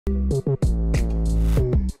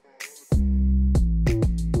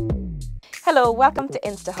Hello, welcome to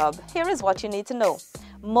InstaHub. Here is what you need to know.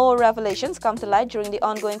 More revelations come to light during the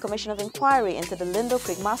ongoing Commission of Inquiry into the Lindo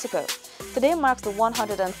Creek Massacre. Today marks the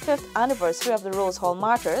 105th anniversary of the Rose Hall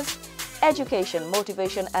Martyrs. Education,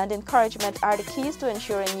 motivation, and encouragement are the keys to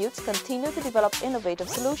ensuring youths continue to develop innovative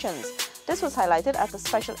solutions. This was highlighted at the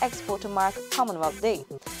special expo to mark Commonwealth Day.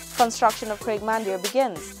 Construction of Craig Mandir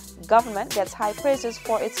begins. Government gets high praises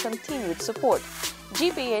for its continued support.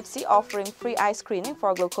 GPHC offering free eye screening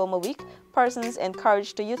for Glaucoma Week. Persons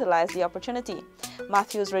encouraged to utilize the opportunity.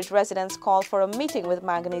 Matthews Ridge residents call for a meeting with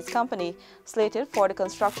Manganese Company, slated for the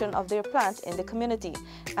construction of their plant in the community.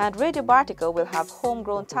 And Radio Bartica will have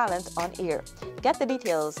homegrown talent on air. Get the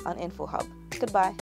details on InfoHub. Goodbye.